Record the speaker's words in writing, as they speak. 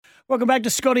Welcome back to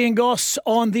Scotty and Goss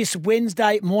on this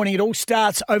Wednesday morning. It all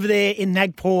starts over there in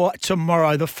Nagpur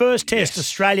tomorrow. The first test,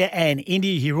 Australia and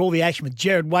India. You hear all the action with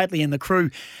Jared Waitley and the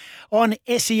crew on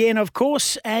SEN, of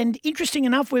course. And interesting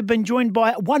enough, we've been joined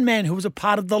by one man who was a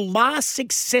part of the last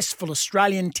successful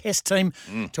Australian test team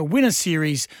to win a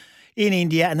series in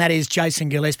India, and that is Jason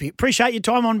Gillespie. Appreciate your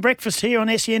time on breakfast here on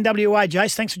SENWA.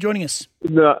 Jace, thanks for joining us.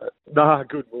 No,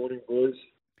 good morning, boys.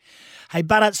 Hey,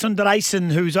 Bharat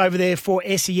Sundaresan, who's over there for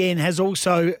SEN, has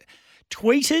also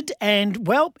tweeted, and,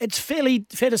 well, it's fair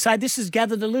to say this has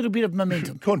gathered a little bit of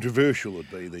momentum. Controversial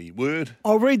would be the word.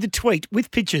 I'll read the tweet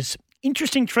with pictures.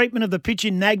 Interesting treatment of the pitch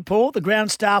in Nagpur. The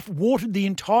ground staff watered the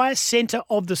entire centre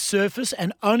of the surface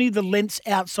and only the lengths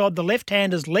outside the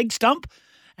left-hander's leg stump,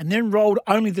 and then rolled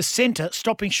only the centre,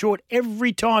 stopping short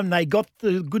every time they got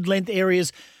the good length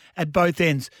areas at both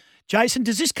ends. Jason,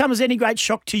 does this come as any great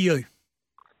shock to you?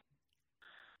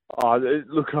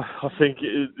 Look, I think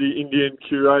the Indian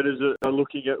curators are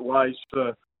looking at ways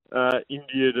for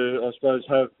India to, I suppose,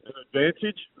 have an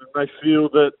advantage. They feel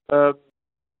that,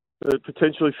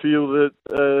 potentially feel that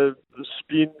the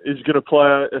spin is going to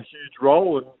play a huge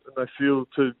role, and they feel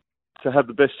to have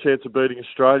the best chance of beating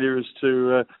Australia is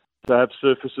to have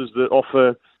surfaces that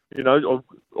offer,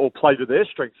 or play to their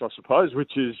strengths, I suppose,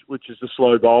 which is the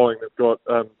slow bowling. They've got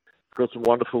some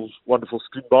wonderful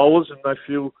spin bowlers, and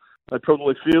they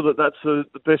probably feel that that's the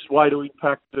best way to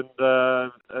impact and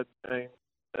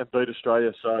beat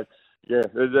Australia. So, yeah,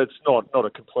 that's not a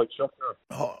complete shock.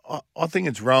 No. I think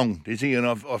it's wrong, Dizzy, and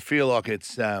I feel like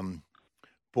it's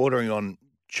bordering on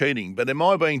cheating. But am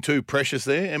I being too precious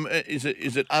there? Is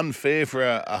it unfair for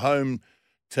a home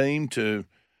team to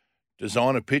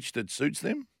design a pitch that suits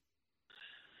them?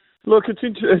 Look,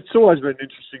 it's always been an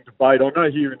interesting debate. I know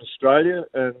here in Australia,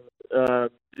 and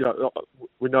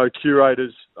we know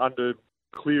curators under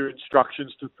clear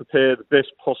instructions to prepare the best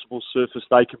possible surface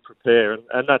they can prepare,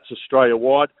 and that's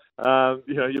Australia-wide.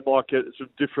 You might get some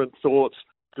different thoughts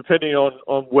depending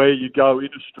on where you go in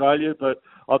Australia, but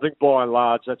I think by and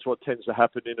large that's what tends to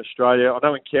happen in Australia. I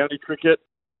know in county cricket,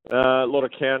 a lot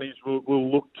of counties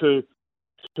will look to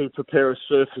prepare a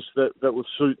surface that will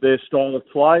suit their style of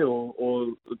play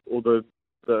or the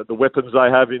weapons they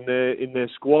have in their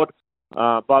squad.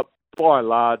 But by and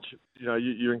large,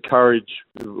 you encourage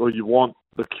or you want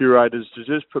the curators to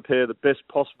just prepare the best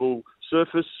possible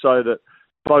surface so that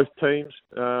both teams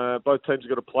have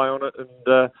got to play on it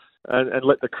and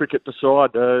let the cricket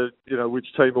decide, which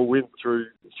team will win through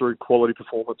quality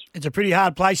performance. It's a pretty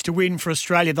hard place to win for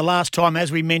Australia. The last time,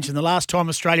 as we mentioned,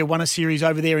 Australia won a series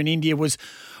over there in India was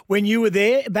when you were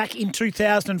there back in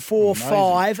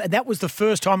 2004-05. And that was the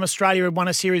first time Australia had won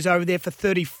a series over there for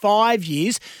 35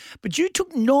 years. But you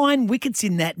took 9 wickets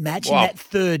in that match, in that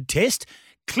third test.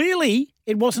 Clearly,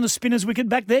 it wasn't a spinner's wicket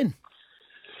back then.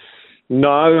 No,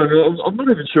 I'm not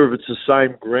even sure if it's the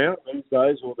same ground these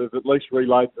days, or they've at least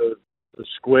relayed the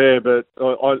square. But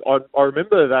I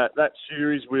remember that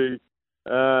series we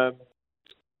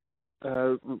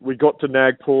got to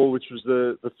Nagpur, which was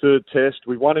the third test.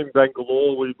 We won in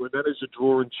Bangalore. We managed to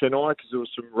draw in Chennai because there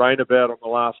was some rain about on the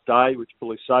last day, which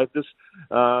probably saved us.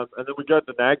 And then we got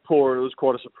to Nagpur, and it was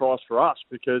quite a surprise for us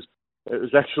because it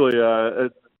was actually a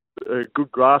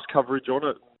good grass coverage on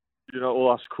it.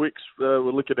 All us quicks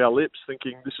were licking our lips,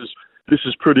 thinking this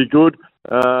is pretty good.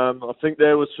 I think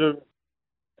there were some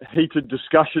heated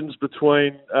discussions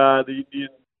between the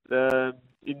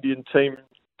Indian team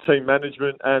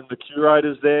management and the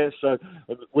curators there, so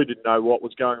we didn't know what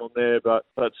was going on there. But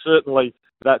certainly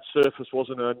that surface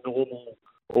wasn't a normal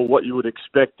or what you would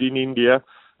expect in India.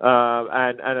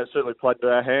 And it certainly played into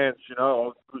our hands.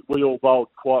 We all bowled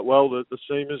quite well, the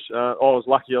seamers. I was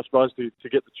lucky, I suppose, to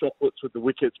get the chocolates with the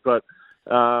wickets, but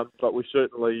we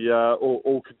certainly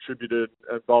all contributed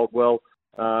and bowled well.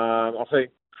 I think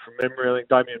from memory, I think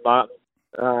Damien Martin,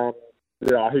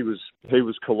 he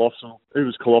was colossal. He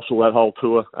was colossal that whole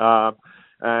tour,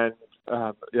 and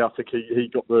I think he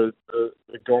got the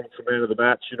gong for man of the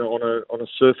match. On a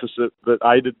surface that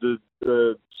aided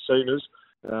the seamers.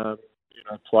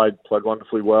 Played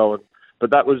wonderfully well,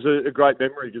 but that was a great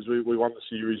memory because we won the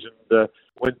series and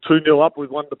went 2-0 up with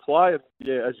 1 to play. And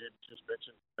as you just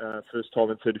mentioned, first time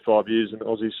in 35 years, and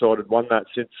Aussie side had won that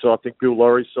since I think Bill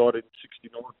Laurie's side in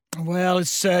 '69. Well,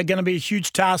 it's going to be a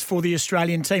huge task for the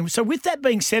Australian team. So, with that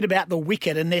being said about the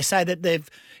wicket, and they say that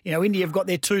India have got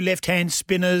their 2 left-hand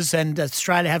spinners, and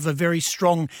Australia have a very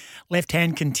strong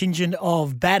left-hand contingent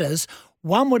of batters.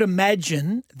 One would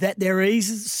imagine that there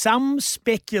is some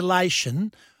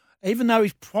speculation, even though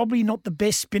he's probably not the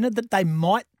best spinner, that they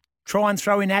might try and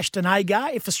throw in Ashton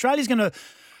Agar. If Australia's going to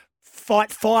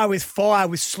fight fire with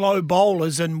slow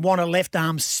bowlers and want a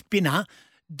left-arm spinner.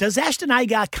 Does Ashton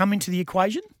Agar come into the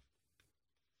equation?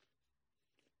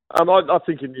 I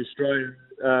think in the Australian,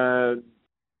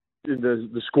 in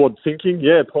the squad thinking,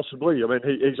 yeah, possibly. I mean,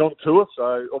 he's on tour,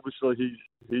 so obviously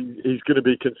he's going to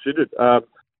be considered.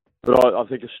 But I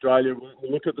think Australia will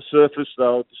look at the surface.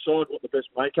 They'll decide what the best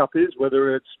makeup is,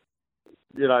 whether it's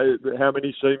how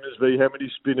many seamers v how many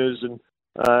spinners, and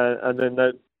then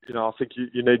that. I think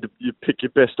you need to pick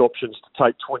your best options to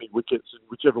take 20 wickets, and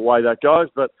whichever way that goes.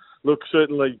 But look,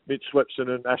 certainly Mitch Swepson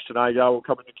and Ashton Agar will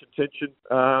come into contention.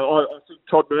 I think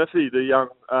Todd Murphy, the young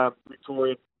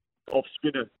Victorian off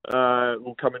spinner,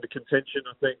 will come into contention.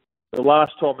 I think the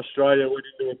last time Australia went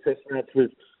into a test match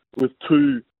with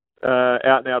two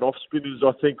out and out off spinners,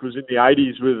 I think was in the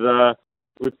 80s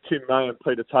with Tim May and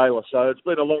Peter Taylor. So it's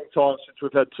been a long time since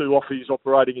we've had two offies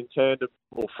operating in tandem,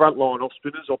 or frontline off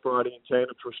spinners operating in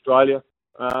tandem for Australia.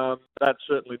 That's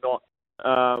certainly not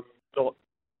out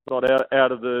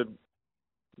of the.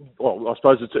 Well, I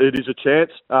suppose it is a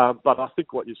chance, but I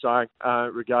think what you're saying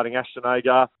regarding Ashton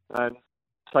Agar and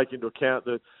take into account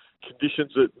the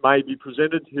conditions that may be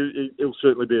presented, he'll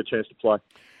certainly be a chance to play.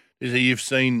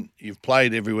 You've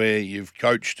played everywhere, you've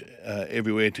coached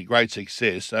everywhere to great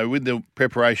success. So with the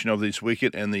preparation of this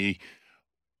wicket and the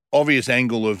obvious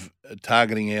angle of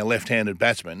targeting our left-handed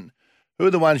batsmen, who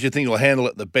are the ones you think will handle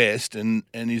it the best? And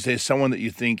is there someone that you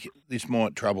think this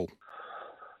might trouble?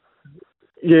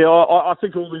 Yeah, I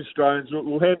think all the Australians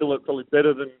will handle it probably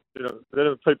better than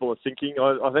people are thinking.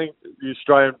 I think the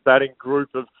Australian batting group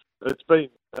it's been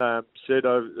said.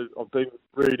 I've been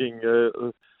reading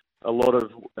a lot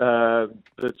of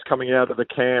that's coming out of the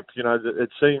camp. It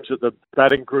seems that the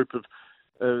batting group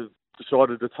have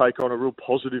decided to take on a real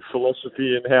positive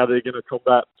philosophy in how they're going to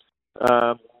combat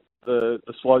the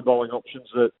slow bowling options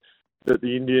that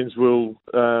the Indians will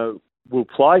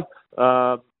play.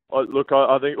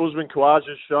 I think Usman Khawaja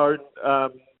has shown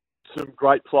some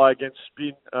great play against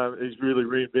spin. He's really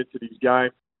reinvented his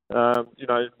game.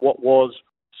 What was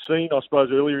seen, I suppose,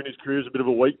 earlier in his career as a bit of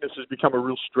a weakness has become a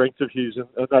real strength of his, and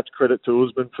that's credit to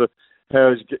Usman for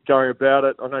how he's going about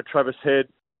it. I know Travis Head,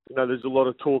 there's a lot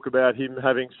of talk about him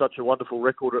having such a wonderful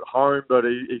record at home, but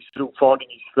he's still finding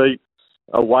his feet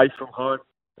away from home.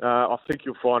 I think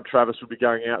you'll find Travis will be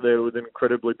going out there with an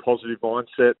incredibly positive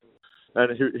mindset,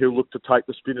 and he'll look to take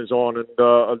the spinners on, and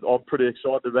I'm pretty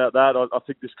excited about that. I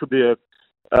think this could be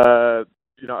a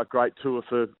great tour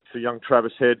for young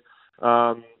Travis Head.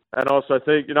 And I also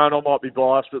think, and I might be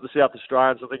biased, but the South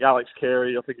Australians, I think Alex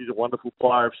Carey, I think he's a wonderful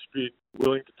player of spin,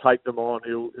 willing to take them on.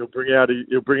 He'll bring out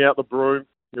the broom.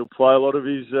 He'll play a lot of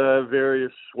his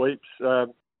various sweeps,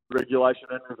 regulation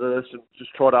and reverse, and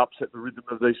just try to upset the rhythm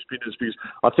of these spinners, because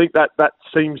I think that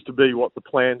seems to be what the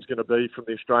plan's going to be from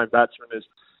the Australian batsmen is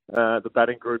the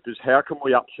batting group is how can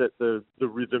we upset the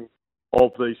rhythm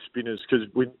of these spinners, because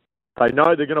they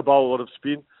know they're going to bowl a lot of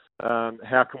spin.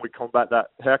 How can we combat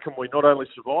that? How can we not only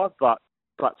survive but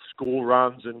score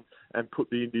runs and put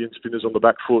the Indian spinners on the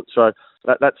back foot? So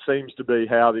that seems to be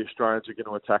how the Australians are going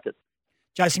to attack it.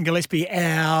 Jason Gillespie,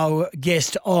 our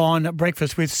guest on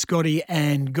Breakfast with Scotty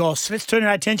and Goss. Let's turn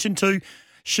our attention to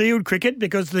Shield cricket,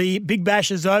 because the Big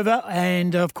Bash is over,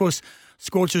 and of course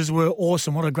Scorchers were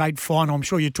awesome. What a great final. I'm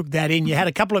sure you took that in. You had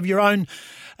a couple of your own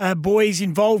boys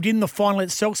involved in the final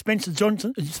itself, Spencer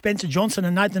Johnson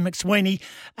and Nathan McSweeney.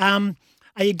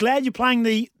 Are you glad you're playing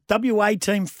the WA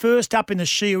team first up in the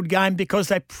Shield game, because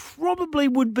they probably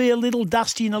would be a little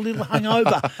dusty and a little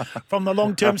hungover from the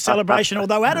long-term celebration?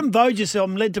 Although Adam Voges,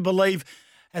 I'm led to believe,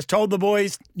 has told the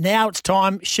boys, now it's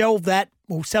time, shelve that,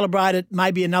 we'll celebrate it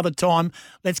maybe another time.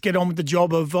 Let's get on with the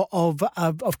job of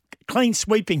clean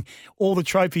sweeping all the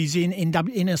trophies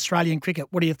in Australian cricket.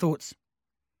 What are your thoughts?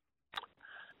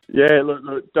 Yeah,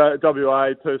 look, WA,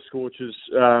 Perth Scorchers,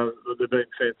 they've been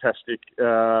fantastic.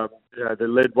 They're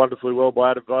led wonderfully well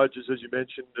by Adam Voges, as you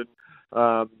mentioned,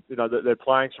 and they're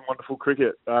playing some wonderful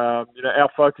cricket. Our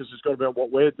focus has got to be on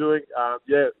what we're doing.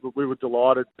 We were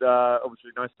delighted.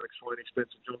 Obviously, Nathan McSweeney,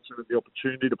 Spencer Johnson had the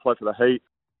opportunity to play for the Heat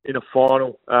in a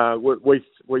final. We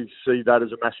see that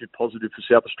as a massive positive for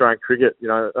South Australian cricket.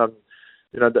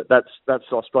 That's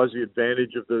I suppose the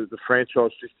advantage of the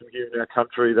franchise system here in our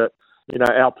country, that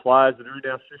our players that are in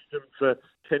our system for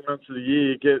 10 months of the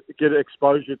year get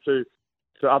exposure to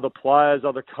other players,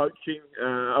 other coaching,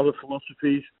 other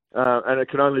philosophies, and it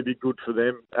can only be good for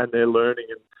them and their learning.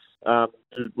 And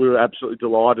we were absolutely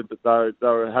delighted that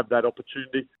they have that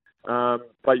opportunity.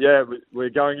 We're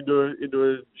going into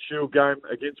a Shield game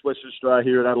against Western Australia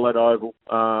here at Adelaide Oval,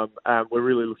 and we're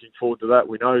really looking forward to that.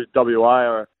 We know WA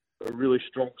are a really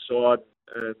strong side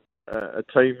and a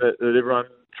team that everyone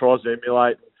tries to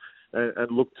emulate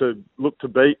and look to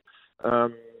beat.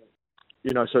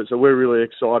 So we're really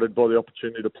excited by the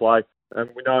opportunity to play, and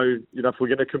we know, if we're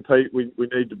going to compete, we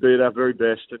need to be at our very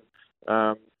best,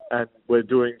 and we're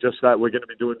doing just that. We're going to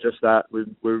be doing just that.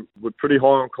 We're pretty high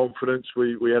on confidence.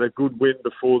 We had a good win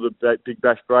before the Big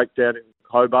Bash breakdown in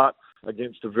Hobart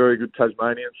against a very good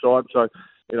Tasmanian side. So,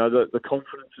 the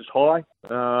confidence is high,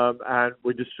 and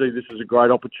we just see this as a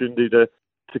great opportunity to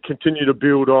continue to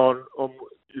build on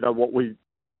what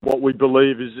we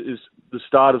believe is the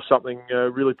start of something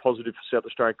really positive for South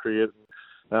Australian cricket.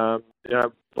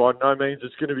 By no means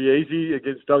it's going to be easy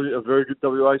against a very good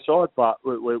WA side, but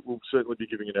we'll certainly be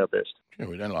giving it our best. Yeah,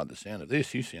 we don't like the sound of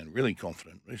this. You sound really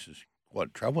confident. This is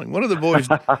quite troubling. What do the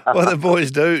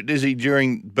boys do, Dizzy,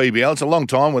 during BBL? It's a long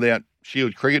time without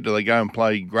Shield cricket. Do they go and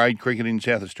play grade cricket in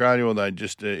South Australia, or they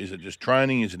just is it just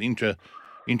training? Is it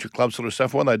intra-club sort of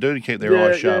stuff? What do they do to keep their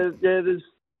eyes sharp?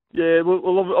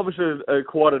 Well, obviously,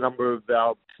 quite a number of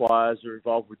our players are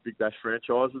involved with Big Bash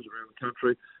franchises around the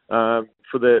country.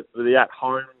 For the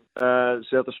at-home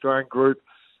South Australian group,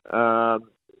 our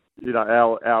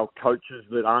coaches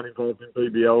that aren't involved in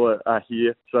BBL are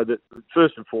here. So that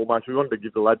first and foremost, we wanted to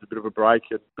give the lads a bit of a break,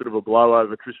 a bit of a blow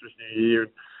over Christmas, New Year.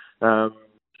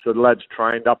 So the lads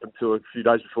trained up until a few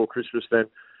days before Christmas. Then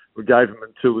we gave them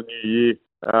until the New Year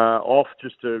off,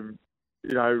 just to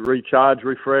recharge,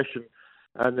 refresh,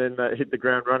 and then hit the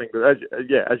ground running. But as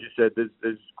you said,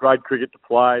 there's great cricket to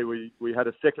play. We had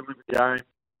a second 11 game,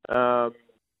 a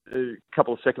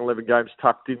couple of second 11 games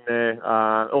tucked in there.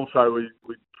 Also,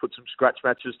 we put some scratch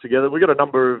matches together. We got a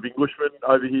number of Englishmen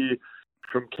over here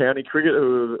from county cricket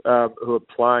who are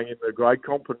playing in the grade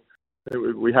comp,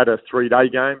 and we had a 3-day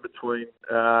game between.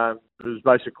 It was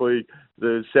basically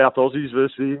the South Aussies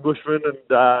versus the Englishmen, and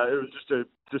it was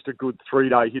just a good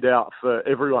 3-day hit out for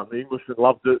everyone. The Englishmen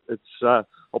loved it. It's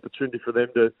opportunity for them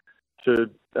to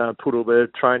put all their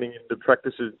training into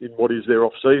practice in what is their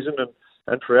off season,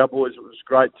 and for our boys it was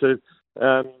great to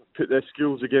put their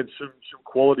skills against some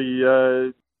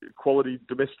quality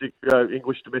domestic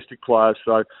English domestic players.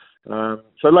 So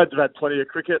lads have had plenty of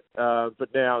cricket, but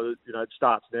now it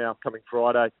starts now coming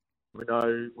Friday. We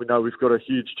know we've got a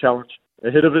huge challenge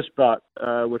ahead of us, but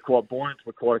we're quite buoyant.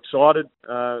 We're quite excited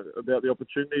about the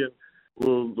opportunity, and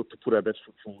we'll look to put our best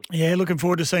foot forward. Yeah, looking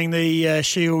forward to seeing the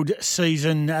Shield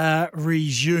season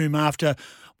resume after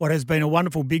what has been a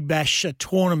wonderful Big Bash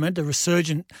tournament, a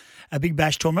resurgent Big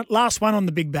Bash tournament. Last one on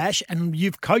the Big Bash, and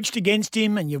you've coached against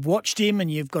him and you've watched him and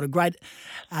you've got a great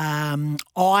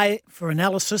eye for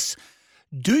analysis.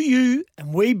 Do you,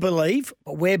 and we believe,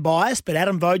 but we're biased, but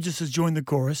Adam Voges has joined the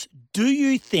chorus, do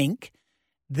you think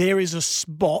there is a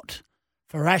spot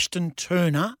for Ashton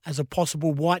Turner as a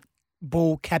possible white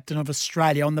ball captain of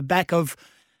Australia on the back of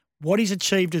what he's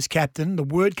achieved as captain, the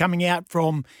word coming out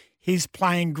from his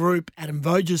playing group, Adam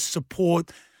Voges'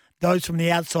 support, those from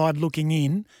the outside looking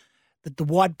in, that the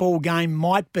white ball game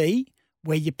might be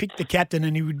where you pick the captain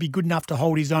and he would be good enough to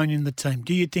hold his own in the team?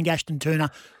 Do you think Ashton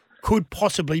Turner could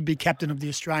possibly be captain of the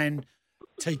Australian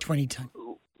T20 team?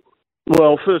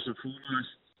 Well, first and foremost,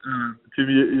 Tim,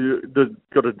 you've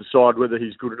got to decide whether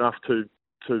he's good enough to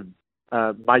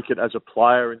make it as a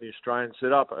player in the Australian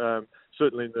setup.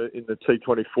 Certainly in the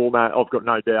T20 format, I've got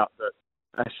no doubt that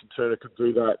Ashton Turner can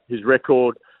do that. His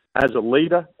record as a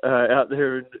leader out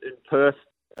there in Perth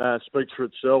speaks for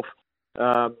itself.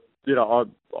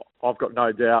 I've got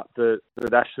no doubt that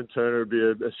Ashton Turner would be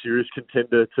a serious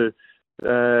contender to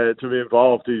be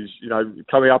involved. He's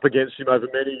coming up against him over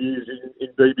many years in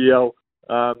BBL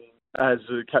as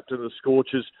the captain of the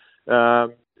Scorchers.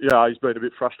 He's been a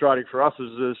bit frustrating for us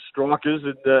as strikers,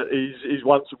 and he's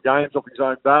won some games off his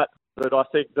own bat. But I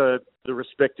think the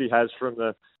respect he has from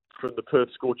the Perth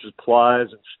Scorchers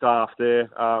players and staff there,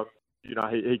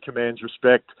 he commands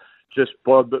respect just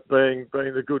by being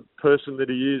the good person that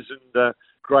he is and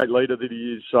great leader that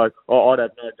he is. So I'd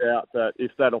have no doubt that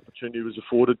if that opportunity was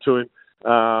afforded to him,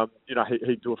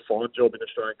 he'd do a fine job in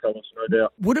Australian colours, no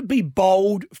doubt. Would it be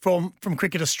bold from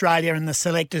Cricket Australia and the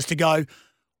selectors to go,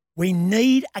 we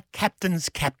need a captain's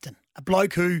captain, a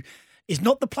bloke who is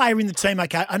not the player in the team?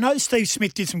 Okay, I know Steve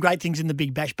Smith did some great things in the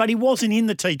Big Bash, but he wasn't in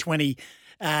the T20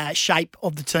 shape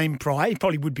of the team prior. He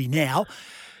probably would be now.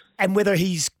 And whether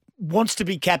he wants to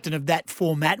be captain of that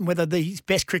format and whether his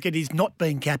best cricket is not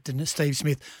being captain as Steve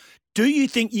Smith, do you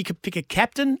think you could pick a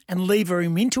captain and lever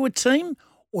him into a team,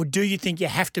 or do you think you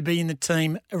have to be in the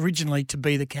team originally to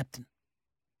be the captain?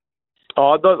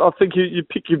 I think you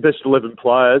pick your best 11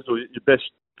 players or your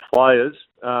best players,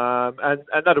 and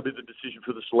that'll be the decision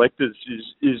for the selectors.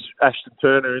 Is Ashton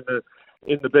Turner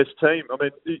in the best team? I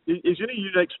mean, he's in a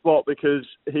unique spot because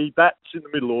he bats in the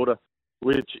middle order.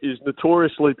 which is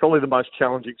notoriously probably the most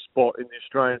challenging spot in the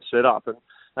Australian setup.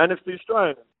 And if the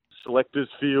Australian selectors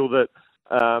feel that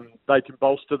they can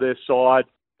bolster their side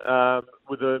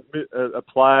with a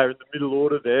player in the middle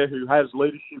order there who has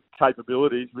leadership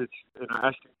capabilities, which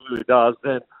Ashton clearly does,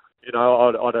 then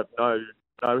I'd have no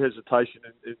hesitation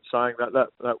in saying that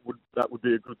would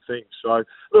be a good thing. So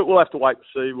look, we'll have to wait and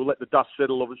see. We'll let the dust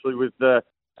settle, obviously, with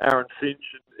Aaron Finch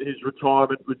and his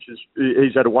retirement, which is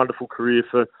he's had a wonderful career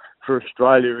for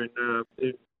Australia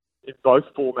in both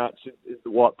formats in the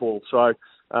white ball. So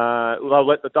they'll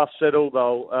let the dust settle.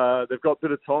 They've got a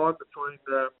bit of time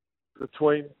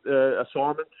between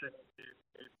assignments in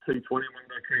T20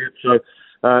 one-day cricket. So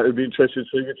it'll be interesting to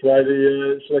see which way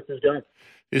the selectors go.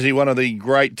 Is he one of the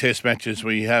great test matches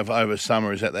we have over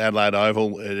summer is at the Adelaide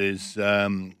Oval. It is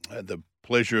the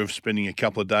pleasure of spending a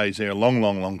couple of days there a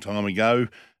long time ago.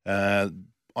 I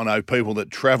know people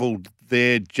that travelled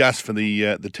there just for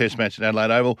the test match at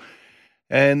Adelaide Oval.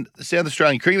 And the South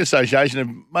Australian Cricket Association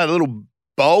have made a little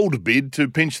bold bid to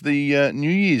pinch the New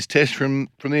Year's test from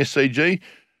the SCG.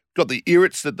 Got the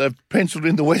irrits that they've penciled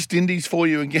in the West Indies for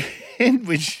you again,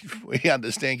 which we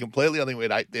understand completely. I think we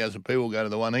had 8,000 people go to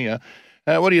the one here.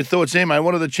 What are your thoughts there, mate?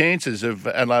 What are the chances of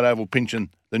Adelaide Oval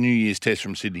pinching the New Year's test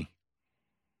from Sydney?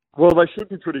 Well, they should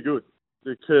be pretty good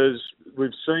because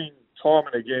we've seen time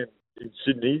and again in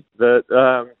Sydney that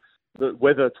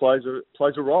weather plays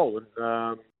a role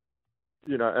and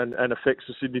affects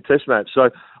the Sydney Test match. So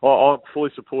I'm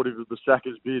fully supportive of the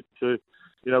Sackers bid.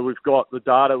 We've got the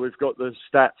data, we've got the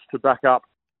stats to back up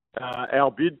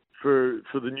our bid for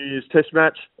the New Year's Test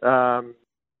match.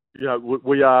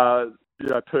 We are.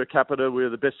 Per capita,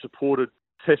 we're the best supported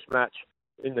test match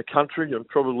in the country and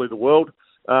probably the world.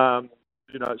 For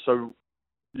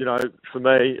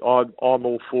me, I'm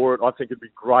all for it. I think it'd be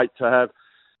great to have,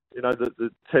 the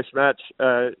test match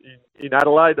in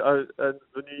Adelaide and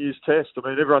the New Year's Test. I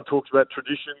mean, everyone talks about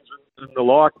traditions and the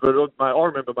like, but I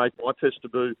remember making my test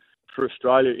debut for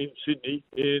Australia in Sydney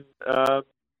in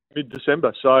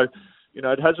mid-December. So,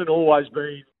 it hasn't always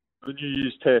been the New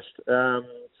Year's Test.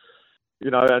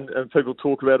 And people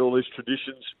talk about all these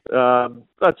traditions.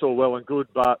 That's all well and good,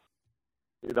 but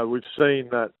we've seen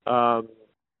that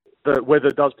the weather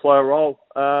does play a role.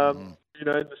 In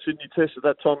the Sydney Test at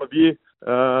that time of year.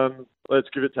 Let's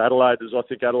give it to Adelaide, as I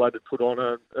think Adelaide had put on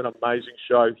an amazing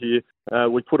show here.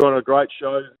 We put on a great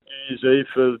show New Year's Eve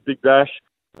for the Big Bash,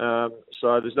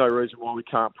 so there's no reason why we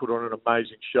can't put on an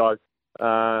amazing show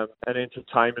and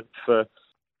entertainment for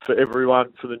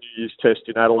everyone for the New Year's Test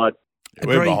in Adelaide. Yeah,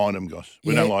 we're behind them, Goss.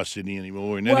 We don't like Sydney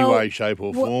anymore in any way, shape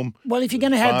or form. Well, if you're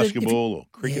going to have basketball or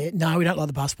cricket. No, we don't like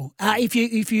the basketball. If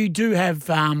you do have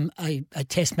a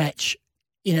test match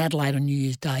in Adelaide on New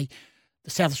Year's Day, the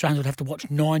South Australians would have to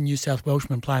watch 9 New South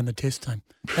Welshmen play in the test team.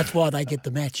 That's why they get the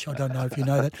match. I don't know if you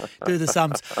know that. Do the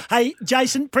sums. Hey,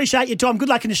 Jason, appreciate your time. Good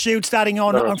luck in the Shield starting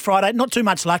on Friday. Not too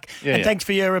much luck. And thanks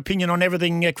for your opinion on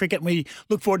everything cricket. We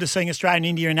look forward to seeing Australia and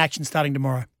India in action starting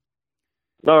tomorrow.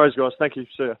 No worries, guys. Thank you.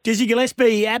 See you. Dizzy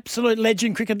Gillespie, absolute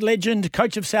legend, cricket legend,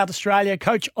 coach of South Australia,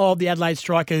 coach of the Adelaide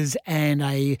Strikers, and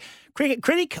a cricket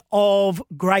critic of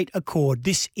great accord.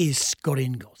 This is Scott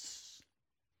Ingles.